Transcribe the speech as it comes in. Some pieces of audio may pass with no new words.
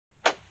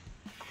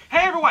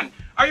Hey everyone,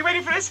 are you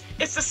ready for this?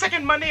 It's the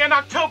second Monday in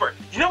October.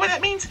 You know what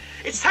that means?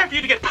 It's time for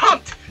you to get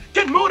pumped,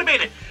 get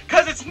motivated,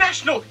 because it's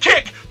National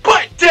Kick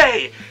Butt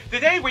Day!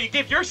 The day where you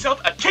give yourself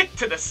a kick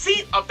to the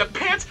seat of the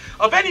pants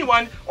of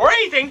anyone or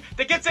anything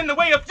that gets in the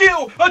way of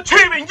you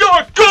achieving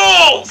your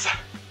goals!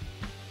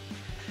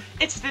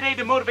 It's the day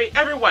to motivate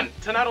everyone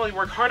to not only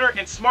work harder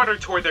and smarter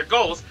toward their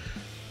goals,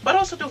 but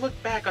also to look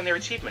back on their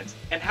achievements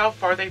and how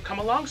far they've come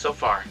along so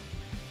far.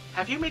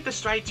 Have you made the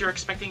strides you're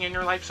expecting in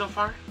your life so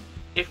far?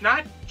 If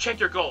not, check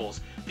your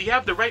goals. Do you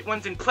have the right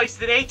ones in place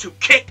today to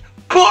kick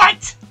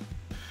butt?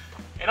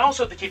 And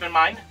also to keep in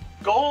mind,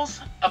 goals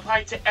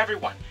apply to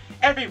everyone,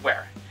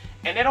 everywhere,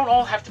 and they don't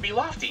all have to be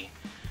lofty.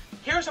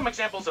 Here are some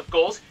examples of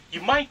goals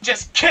you might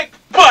just kick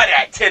butt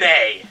at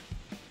today.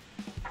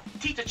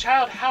 Teach a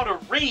child how to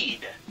read.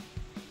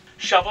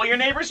 Shovel your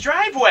neighbor's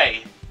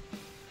driveway.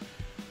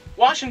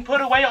 Wash and put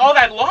away all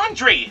that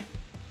laundry.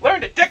 Learn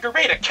to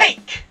decorate a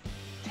cake.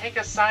 Take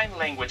a sign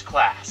language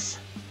class.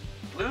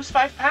 Lose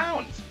 5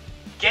 pounds.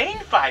 Gain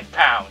 5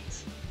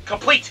 pounds.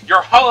 Complete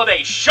your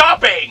holiday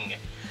shopping.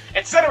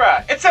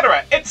 Etc.,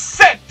 etc.,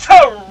 etc.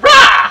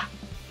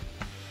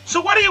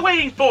 So what are you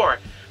waiting for?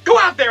 Go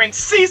out there and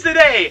seize the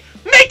day.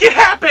 Make it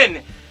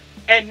happen.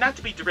 And not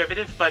to be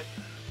derivative, but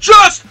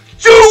just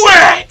do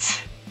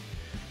it!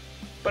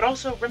 But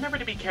also remember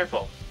to be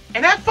careful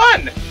and have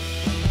fun.